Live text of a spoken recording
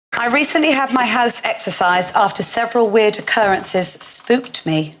I recently had my house exorcised after several weird occurrences spooked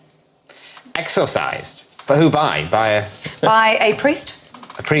me. Exorcised? But who by? By a priest.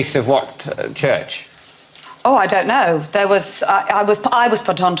 A priest of what church? Oh, I don't know. There was... I was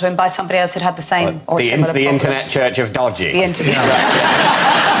put onto him by somebody else who'd had the same or similar problem. The Internet Church of Dodgy. The Internet.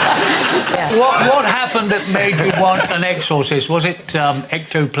 Yeah. What happened that made you want an exorcist? Was it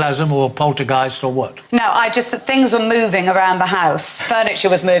ectoplasm or poltergeist or what? No, that things were moving around the house. Furniture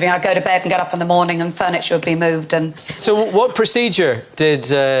was moving. I'd go to bed and get up in the morning and furniture would be moved and... So what procedure did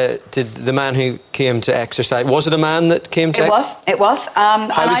the man who came to exorcise... Was it a man that came to exorcise? It was.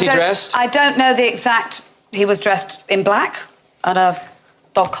 How was he dressed? I don't know the exact... He was dressed in black and a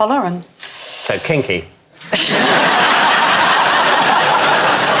dog collar and... So kinky.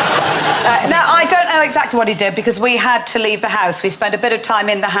 No, I don't know exactly what he did because we had to leave the house. We spent a bit of time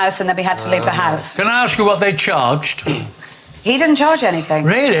in the house and then we had to leave the house. Can I ask you what they charged? He didn't charge anything.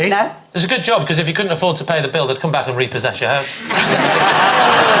 Really? No. It's a good job, because if you couldn't afford to pay the bill, they'd come back and repossess your house.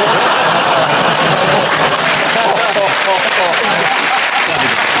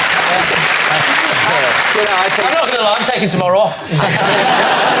 I'm not going to lie, I'm taking tomorrow off.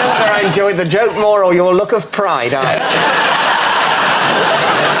 I don't know whether I enjoyed the joke more or your look of pride.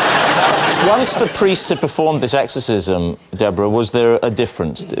 Once the priest had performed this exorcism, Deborah, was there a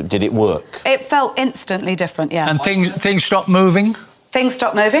difference? Did it work? It felt instantly different, yeah. And things stopped moving? Things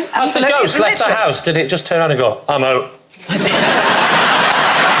stopped moving. As the ghost left the house, did it just turn around and go, I'm out?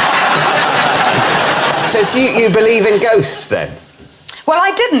 So do you believe in ghosts, then? Well,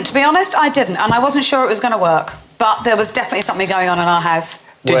 I didn't, to be honest, I didn't. And I wasn't sure it was going to work. But there was definitely something going on in our house.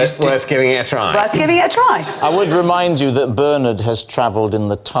 Worth giving it a try. Worth giving it a try. I would remind you that Bernard has travelled in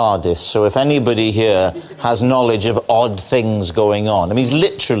the TARDIS, so if anybody here has knowledge of odd things going on... I mean, he's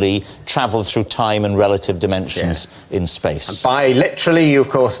literally travelled through time and relative dimensions in space. And by literally, you, of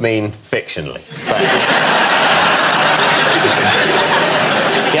course, mean fictionally.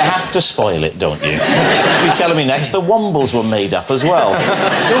 You have to spoil it, don't you? You're telling me next the Wombles were made up as well.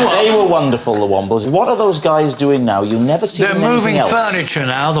 They were wonderful, the Wombles. What are those guys doing now? You never see them anything else. They're moving furniture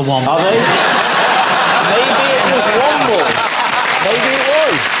now, the Wombles. Are they? Maybe it was Wombles. Maybe it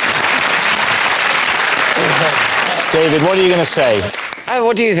was. David, what are you going to say?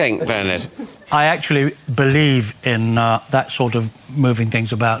 What do you think, Bernard? I actually believe in that sort of moving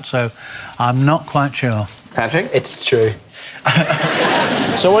things about, so I'm not quite sure. Patrick? It's true.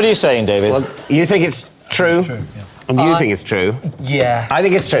 So what are you saying, David? Well, you think it's true? It's true, yeah. And you think it's true? Yeah. I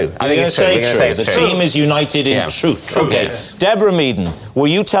think it's true. I think it's true. We're gonna say the team is united in truth. OK. Yes. Deborah Meaden, were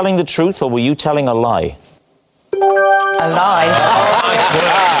you telling the truth or were you telling a lie? A lie.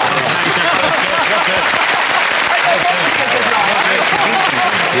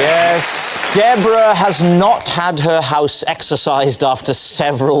 Yes. Deborah has not had her house exorcised after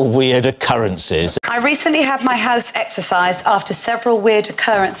several weird occurrences. I recently had my house exorcised after several weird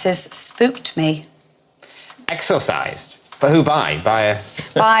occurrences spooked me. Exorcised? But who by? By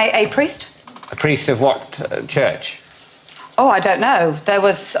a priest. A priest of what church? Oh, I don't know. There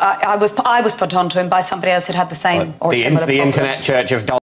was... I was put onto him by somebody else who'd had the same or similar problem. The Internet Church of Dodgy.